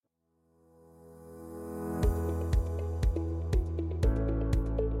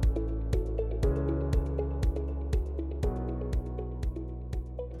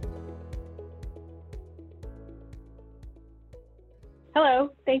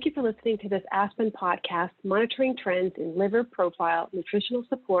Hello, thank you for listening to this Aspen podcast monitoring trends in liver profile, nutritional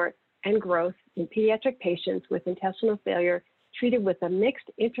support, and growth in pediatric patients with intestinal failure treated with a mixed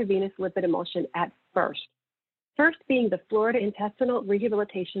intravenous lipid emulsion at FIRST. FIRST being the Florida Intestinal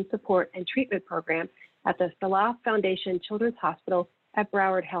Rehabilitation Support and Treatment Program at the Salah Foundation Children's Hospital at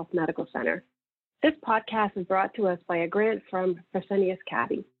Broward Health Medical Center. This podcast is brought to us by a grant from Fresenius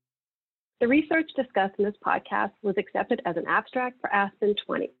Kabi. The research discussed in this podcast was accepted as an abstract for Aspen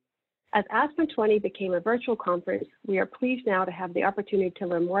 20. As Aspen 20 became a virtual conference, we are pleased now to have the opportunity to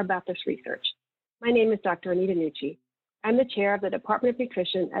learn more about this research. My name is Dr. Anita Nucci. I'm the chair of the Department of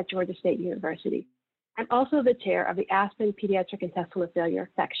Nutrition at Georgia State University. I'm also the chair of the Aspen Pediatric Intestinal Failure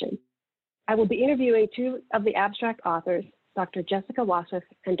section. I will be interviewing two of the abstract authors, Dr. Jessica Wasif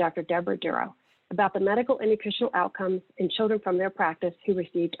and Dr. Deborah Duro, about the medical and nutritional outcomes in children from their practice who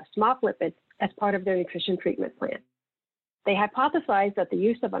received a SMOF as part of their nutrition treatment plan. They hypothesized that the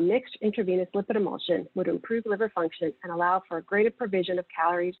use of a mixed intravenous lipid emulsion would improve liver function and allow for a greater provision of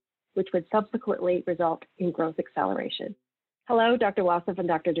calories, which would subsequently result in growth acceleration. Hello, Dr. Wasif and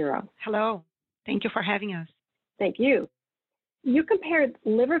Dr. Duro. Hello. Thank you for having us. Thank you. You compared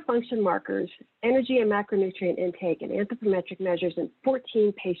liver function markers, energy and macronutrient intake, and anthropometric measures in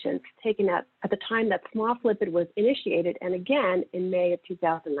 14 patients taken at the time that SMOF lipid was initiated and again in May of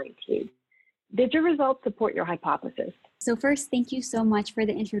 2019. Did your results support your hypothesis? So first, thank you so much for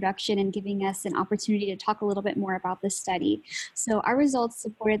the introduction and giving us an opportunity to talk a little bit more about this study. So our results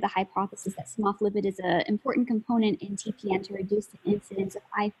supported the hypothesis that SMOF lipid is an important component in TPN to reduce the incidence of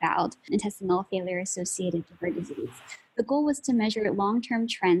IFALD, intestinal failure-associated liver disease. The goal was to measure long-term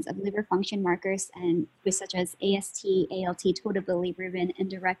trends of liver function markers such as AST, ALT, total bilirubin, and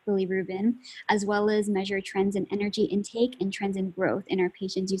direct bilirubin, as well as measure trends in energy intake and trends in growth in our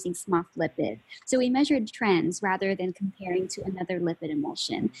patients using SMOF lipid. So we measured trends rather than comparing to another lipid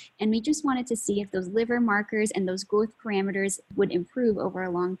emulsion. And we just wanted to see if those liver markers and those growth parameters would improve over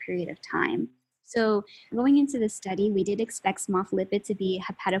a long period of time. So going into the study, we did expect SMOF lipid to be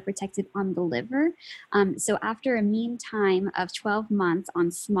hepatoprotective on the liver. So after a mean time of 12 months on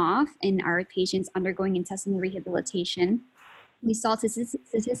SMOF in our patients undergoing intestinal rehabilitation, we saw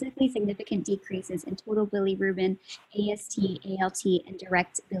statistically significant decreases in total bilirubin, AST, ALT, and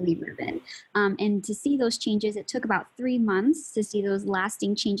direct bilirubin. And to see those changes, it took about 3 months to see those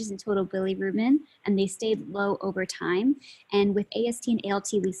lasting changes in total bilirubin, and they stayed low over time. And with AST and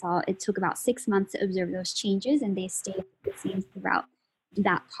ALT, we saw it took about 6 months to observe those changes, and they stayed the same throughout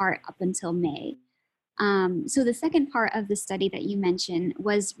that part up until May. So the second part of the study that you mentioned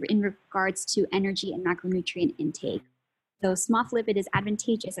was in regards to energy and macronutrient intake. So SMOF lipid is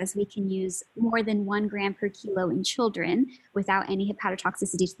advantageous as we can use more than 1 gram per kilo in children without any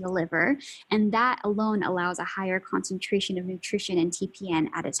hepatotoxicity to the liver. And that alone allows a higher concentration of nutrition and TPN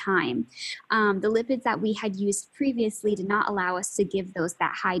at a time. The lipids that we had used previously did not allow us to give those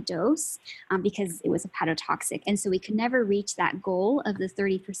that high dose because it was hepatotoxic. And so we could never reach that goal of the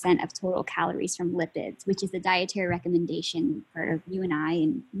 30% of total calories from lipids, which is the dietary recommendation for you and I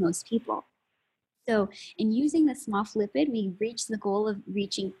and most people. So in using the SMOF lipid, we reached the goal of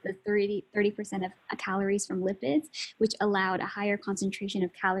reaching the 30% of calories from lipids, which allowed a higher concentration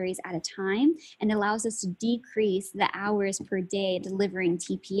of calories at a time and allows us to decrease the hours per day delivering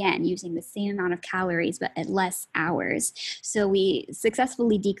TPN using the same amount of calories, but at less hours. So we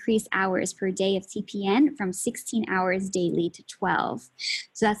successfully decreased hours per day of TPN from 16 hours daily to 12.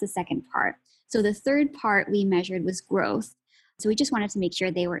 So that's the second part. So the third part we measured was growth. So we just wanted to make sure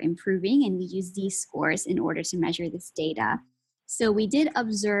they were improving, and we used these scores in order to measure this data. So we did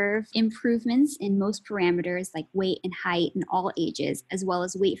observe improvements in most parameters like weight and height in all ages, as well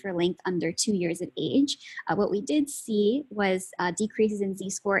as weight for length under 2 years of age. What we did see was decreases in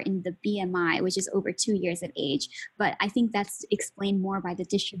Z-score in the BMI, which is over 2 years of age. But I think that's explained more by the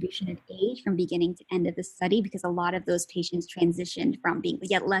distribution of age from beginning to end of the study, because a lot of those patients transitioned from being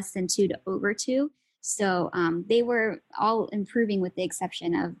yet less than 2 to over 2. So they were all improving with the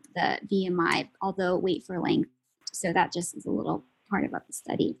exception of the BMI, although weight for length. So that just is a little part about the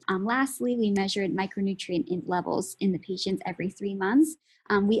study. Lastly, we measured micronutrient levels in the patients every 3 months.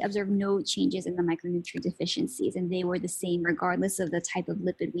 We observed no changes in the micronutrient deficiencies, and they were the same regardless of the type of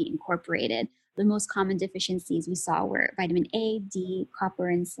lipid we incorporated. The most common deficiencies we saw were vitamin A, D, copper,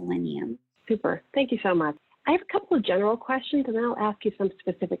 and selenium. Super. Thank you so much. I have a couple of general questions, and then I'll ask you some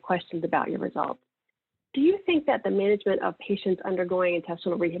specific questions about your results. Do you think that the management of patients undergoing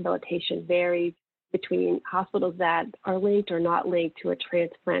intestinal rehabilitation varies between hospitals that are linked or not linked to a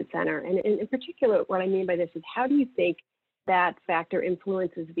transplant center? And in particular, what I mean by this is, how do you think that factor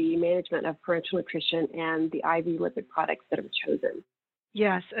influences the management of parenteral nutrition and the IV lipid products that are chosen?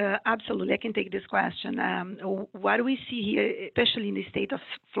 Yes, absolutely. I can take this question. What we see here, especially in the state of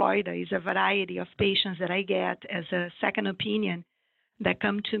Florida, is a variety of patients that I get as a second opinion that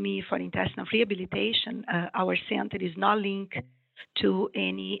come to me for intestinal rehabilitation. Our center is not linked to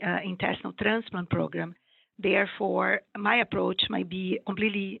any intestinal transplant program. Therefore, my approach might be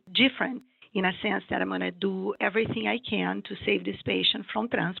completely different in a sense that I'm going to do everything I can to save this patient from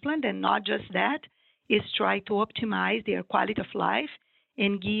transplant, and not just that, is try to optimize their quality of life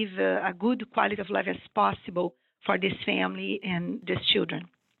and give a good quality of life as possible for this family and these children.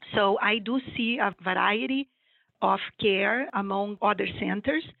 So I do see a variety of care among other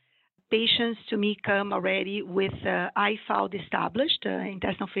centers. Patients to me come already with IFALD established,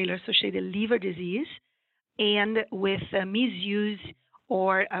 intestinal failure associated liver disease, and with misuse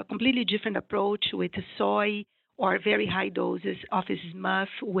or a completely different approach with soy or very high doses of SMUF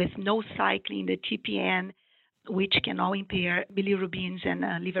with no cycling, the TPN, which can all impair bilirubins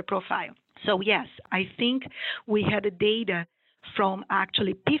and liver profile. So yes, I think we had the data from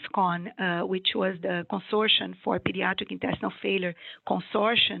actually PIFCON, which was the Consortium for Pediatric Intestinal Failure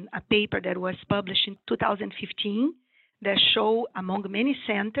Consortium, a paper that was published in 2015 that show among many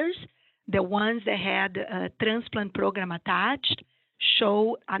centers, the ones that had a transplant program attached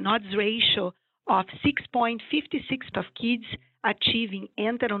show an odds ratio of 6.56 of kids achieving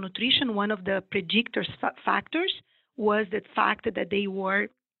enteral nutrition. One of the predictor factors was the fact that they were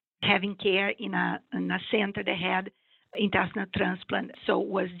having care in a center that had intestinal transplant. So it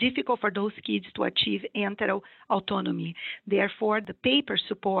was difficult for those kids to achieve enteral autonomy. Therefore, the paper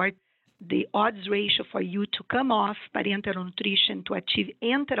support the odds ratio for you to come off parenteral nutrition to achieve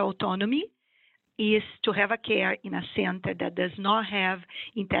enteral autonomy is to have a care in a center that does not have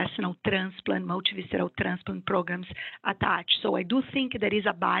intestinal transplant, multivisceral transplant programs attached. So I do think there is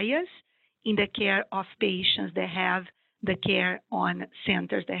a bias in the care of patients that have the care on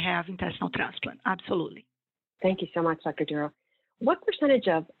centers that have intestinal transplant. Absolutely. Thank you so much, Dr. Duro. What percentage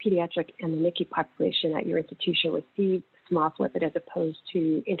of pediatric and the NICU population at your institution receive SMOF-lipid as opposed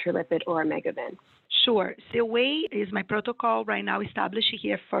to Intralipid or Omegaven? Sure. The way is my protocol right now established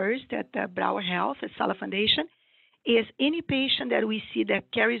here first at Broward Health, at Sala Foundation, is any patient that we see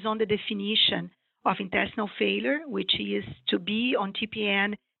that carries on the definition of intestinal failure, which is to be on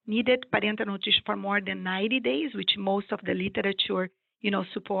TPN, needed parenteral nutrition for more than 90 days, which most of the literature,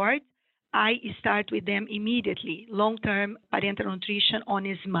 support. I start with them immediately, long-term parenteral nutrition on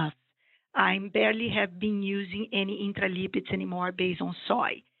SMUF. I barely have been using any intralipids anymore based on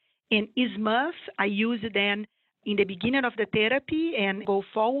soy. And SMUF, I use then in the beginning of the therapy and go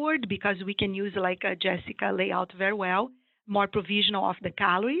forward because we can use, like Jessica laid out very well, more provisional of the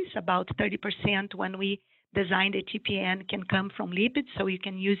calories, about 30% when we design the TPN can come from lipids. So you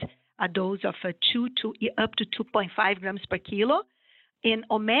can use a dose of 2 to up to 2.5 grams per kilo. In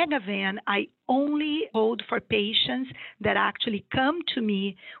Omegaven, I only hold for patients that actually come to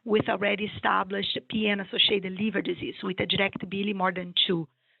me with already established PN-associated liver disease with a direct bili more than 2.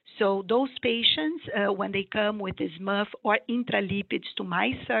 So those patients, when they come with SMUF or intralipids to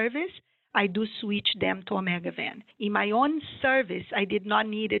my service, I do switch them to Omegaven. In my own service, I did not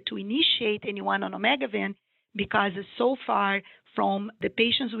need to initiate anyone on Omegaven because so far from the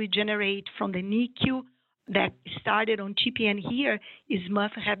patients we generate from the NICU that started on TPN here,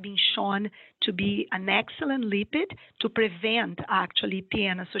 SMUF have been shown to be an excellent lipid to prevent actually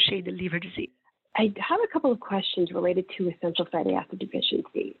PN-associated liver disease. I have a couple of questions related to essential fatty acid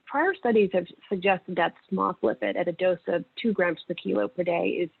deficiency. Prior studies have suggested that SMOF-lipid at a dose of 2 grams per kilo per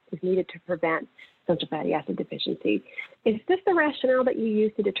day is needed to prevent essential fatty acid deficiency. Is this the rationale that you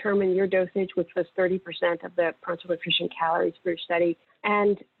used to determine your dosage, which was 30% of the parenteral nutrition calories for your study?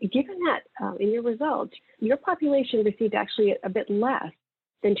 And given that in your results, your population received actually a bit less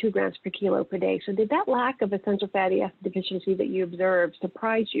than 2 grams per kilo per day. So did that lack of essential fatty acid deficiency that you observed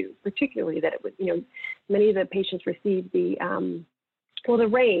surprise you, particularly that it was, many of the patients received the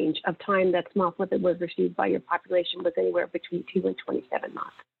range of time that SMOF-lipid was received by your population was anywhere between 2 and 27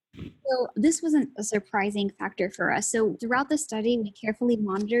 months. So this wasn't a surprising factor for us. So throughout the study, we carefully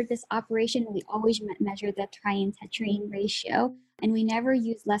monitored this operation. We always measured the triene tetraene ratio, and we never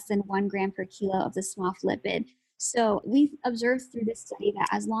used less than 1 gram per kilo of the SMOF-lipid. So we observed through this study that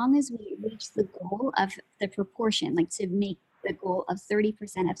as long as we reach the goal of the proportion, like to make the goal of 30%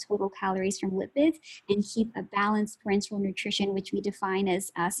 of total calories from lipids and keep a balanced parenteral nutrition, which we define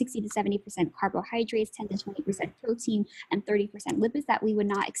as 60 to 70% carbohydrates, 10 to 20% protein, and 30% lipids, that we would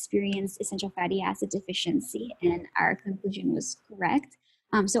not experience essential fatty acid deficiency. And our conclusion was correct.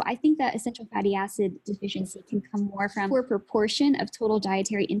 So I think that essential fatty acid deficiency can come more from poor proportion of total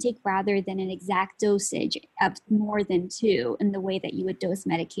dietary intake rather than an exact dosage of more than 2 in the way that you would dose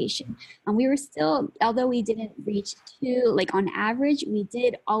medication. We were still, although we didn't reach 2, like on average, we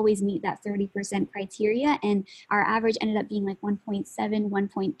did always meet that 30% criteria, and our average ended up being like 1.7,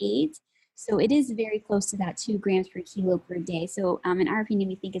 1.8. So it is very close to that 2 grams per kilo per day. So in our opinion,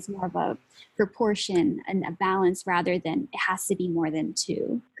 we think it's more of a proportion and a balance rather than it has to be more than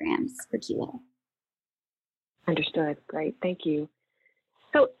 2 grams per kilo. Understood. Great. Thank you.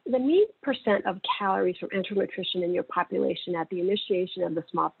 So the mean percent of calories from enteral nutrition in your population at the initiation of the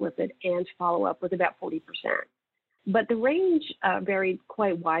SMOF-lipid and follow-up was about 40%. But the range varied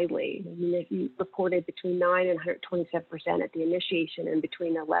quite widely. I mean, if you reported between 9 and 127% at the initiation and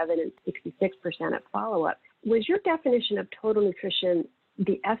between 11 and 66% at follow-up. Was your definition of total nutrition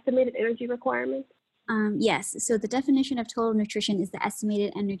the estimated energy requirements? Yes. So the definition of total nutrition is the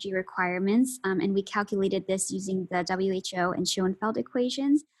estimated energy requirements, and we calculated this using the WHO and Schoenfeld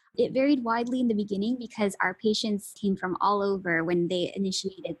equations. It varied widely in the beginning because our patients came from all over when they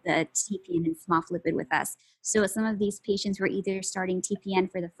initiated the TPN and SMOF-lipid with us. So some of these patients were either starting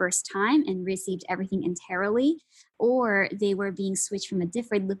TPN for the first time and received everything enterally, or they were being switched from a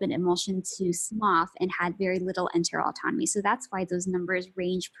different lipid emulsion to SMOF and had very little enteral autonomy. So that's why those numbers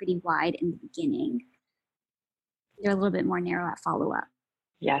range pretty wide in the beginning. They're a little bit more narrow at follow-up.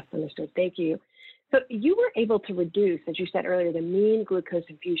 Yes, understood. Thank you. So you were able to reduce, as you said earlier, the mean glucose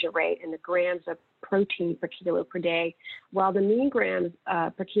infusion rate and the grams of protein per kilo per day, while the mean grams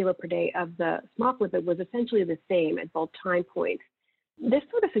per kilo per day of the SMOF-lipid was essentially the same at both time points. This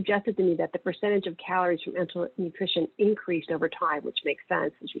sort of suggested to me that the percentage of calories from enteral nutrition increased over time, which makes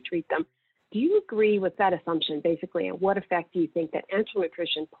sense as you treat them. Do you agree with that assumption, basically, and what effect do you think that enteral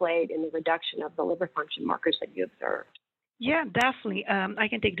nutrition played in the reduction of the liver function markers that you observed? Yeah, definitely. I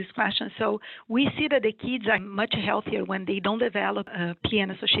can take this question. So we see that the kids are much healthier when they don't develop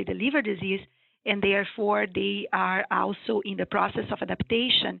PN-associated liver disease, and therefore they are also in the process of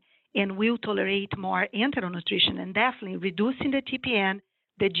adaptation and will tolerate more enteral nutrition, and definitely reducing the TPN,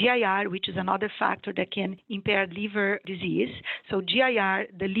 the GIR, which is another factor that can impair liver disease. So GIR,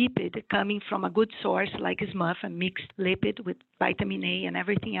 the lipid coming from a good source like SMUF, a mixed lipid with vitamin A and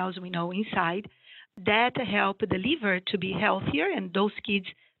everything else we know inside, that help the liver to be healthier, and those kids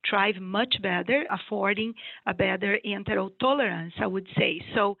thrive much better, affording a better enteral tolerance, I would say.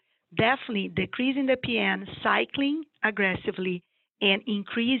 So definitely decreasing the PN, cycling aggressively, and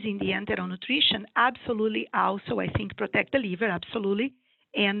increasing the enteral nutrition absolutely also, I think, protect the liver, absolutely,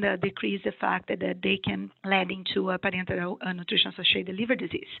 and decrease the fact that they can lead into a parenteral nutrition-associated liver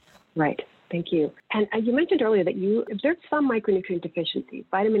disease. Right. Thank you. And you mentioned earlier that you observed some micronutrient deficiencies,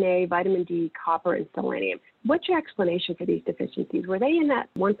 vitamin A, vitamin D, copper, and selenium. What's your explanation for these deficiencies? Were they in that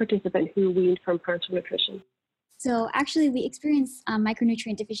one participant who weaned from parenteral nutrition? So actually, we experience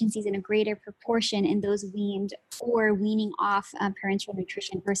micronutrient deficiencies in a greater proportion in those weaned or weaning off parenteral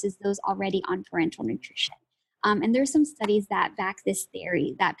nutrition versus those already on parenteral nutrition. And there's some studies that back this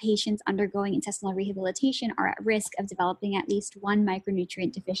theory that patients undergoing intestinal rehabilitation are at risk of developing at least one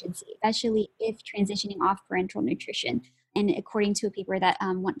micronutrient deficiency, especially if transitioning off parenteral nutrition. And according to a paper that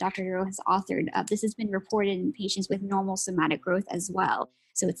Dr. Euro has authored, this has been reported in patients with normal somatic growth as well.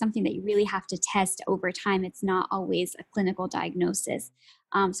 So it's something that you really have to test over time. It's not always a clinical diagnosis.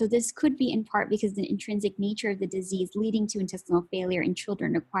 So this could be in part because the intrinsic nature of the disease leading to intestinal failure in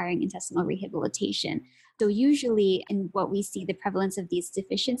children requiring intestinal rehabilitation. So usually in what we see, the prevalence of these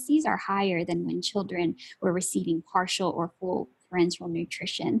deficiencies are higher than when children were receiving partial or full parenteral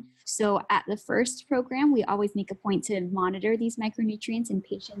nutrition. So at the first program, we always make a point to monitor these micronutrients in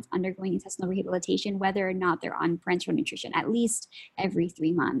patients undergoing intestinal rehabilitation, whether or not they're on parenteral nutrition, at least every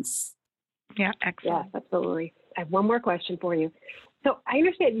 3 months. Yeah, excellent. Yes, absolutely. I have one more question for you. So I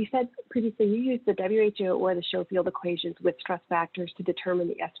understand you said previously you used the WHO or the Schoenfeld equations with stress factors to determine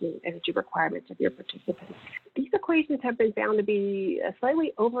the estimated energy requirements of your participants. These equations have been found to be a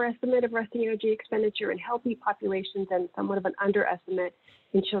slightly overestimate of resting energy expenditure in healthy populations and somewhat of an underestimate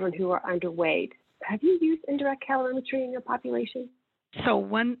in children who are underweight. Have you used indirect calorimetry in your population? So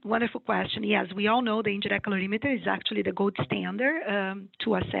one wonderful question. Yes, we all know the indirect calorimeter is actually the gold standard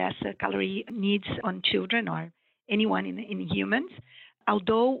to assess calorie needs on children or anyone in humans.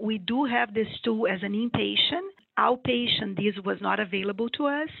 Although we do have this tool as an inpatient, outpatient, this was not available to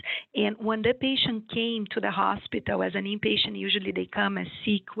us. And when the patient came to the hospital as an inpatient, usually they come as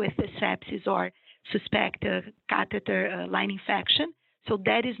sick with a sepsis or suspect a catheter line infection. So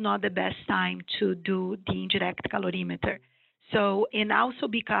that is not the best time to do the indirect calorimeter. So, and also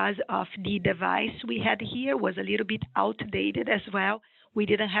because of the device we had here was a little bit outdated as well, we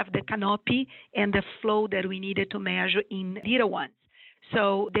didn't have the canopy and the flow that we needed to measure in little ones.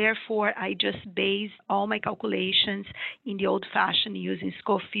 So therefore, I just based all my calculations in the old-fashioned using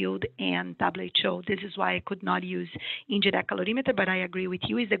Schofield and WHO. This is why I could not use indirect calorimeter, but I agree with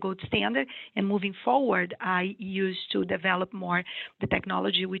you, is the gold standard. And moving forward, I used to develop more the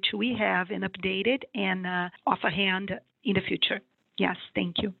technology which we have and updated and offer hand in the future. Yes,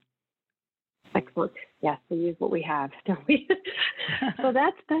 thank you. Excellent. Yes, we use what we have, don't we? So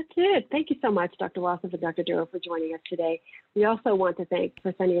that's it. Thank you so much, Dr. Wasif and Dr. Duro, for joining us today. We also want to thank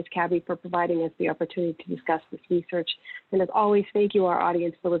Fresenius Kabi for providing us the opportunity to discuss this research. And as always, thank you, our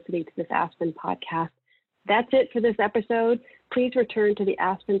audience, for listening to this Aspen podcast. That's it for this episode. Please return to the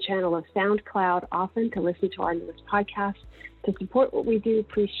Aspen channel of SoundCloud often to listen to our newest podcast. To support what we do,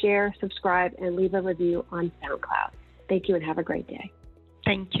 please share, subscribe, and leave a review on SoundCloud. Thank you and have a great day.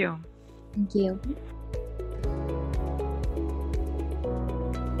 Thank you. Thank you.